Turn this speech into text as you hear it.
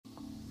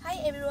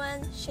Hi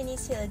everyone, Sher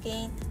Niz here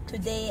again.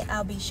 Today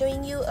I'll be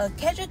showing you a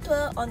casual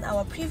tour on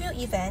our preview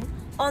event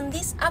on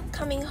this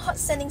upcoming hot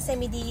selling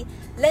semi-D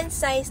land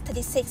size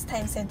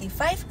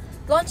 36x75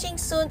 launching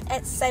soon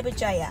at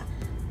Cyberjaya.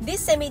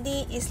 This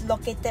semi-D is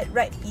located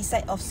right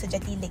beside of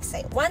Sejati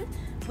Lakeside 1,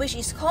 which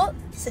is called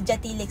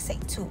Sejati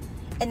Lakeside 2.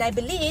 And I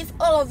believe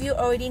all of you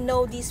already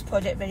know this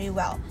project very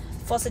well.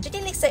 For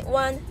Sejati Lakeside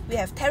 1, we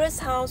have terrace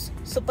house,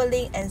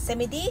 superlink and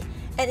semi-D,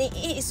 and it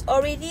is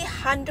already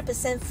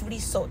 100% fully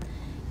sold.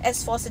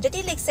 As for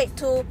Sejati Lakeside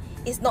 2,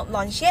 it's not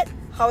launched yet,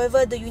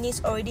 however the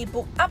units already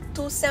booked up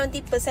to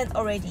 70%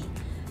 already.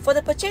 For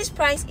the purchase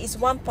price is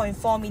 1.4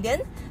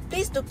 million.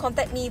 Please do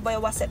contact me via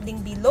WhatsApp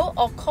link below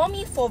or call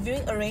me for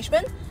viewing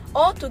arrangement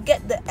or to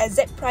get the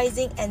exact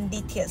pricing and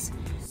details.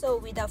 So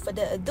without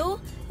further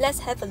ado, let's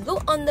have a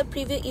look on the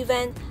preview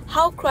event,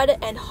 how crowded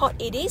and hot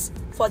it is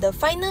for the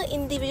final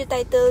individual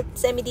title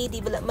semi-D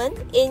development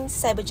in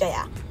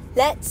Cyberjaya.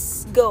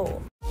 Let's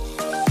go!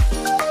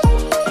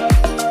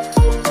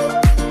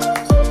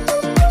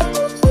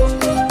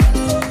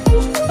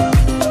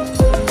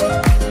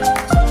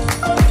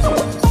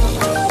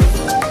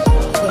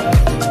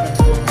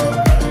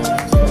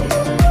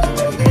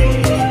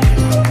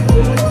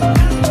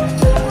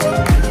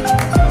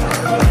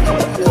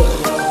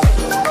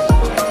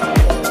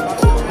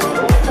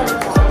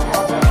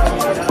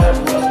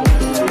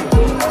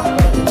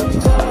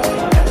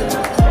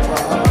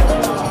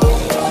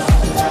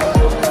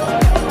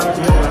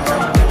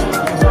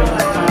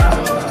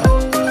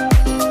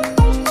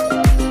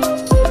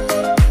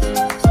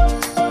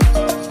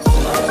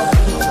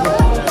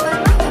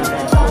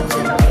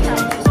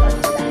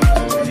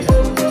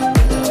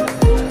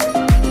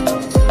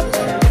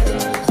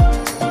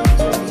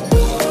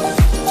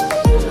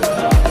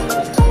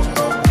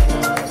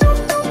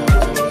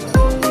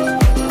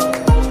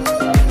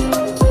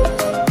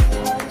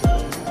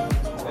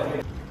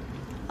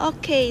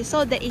 Okay,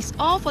 so that is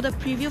all for the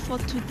preview for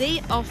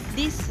today of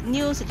this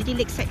new Sejati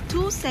Lakeside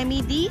 2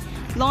 semi-D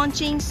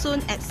launching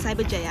soon at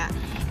Cyberjaya.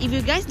 If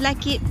you guys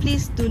like it,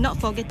 please do not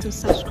forget to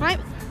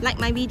subscribe, like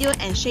my video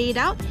and share it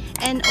out.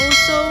 And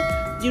also,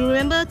 do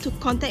remember to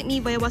contact me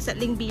via WhatsApp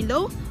link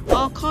below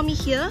or call me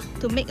here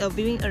to make a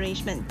viewing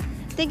arrangement.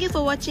 Thank you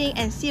for watching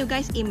and see you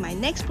guys in my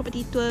next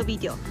property tour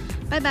video.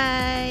 Bye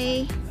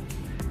bye!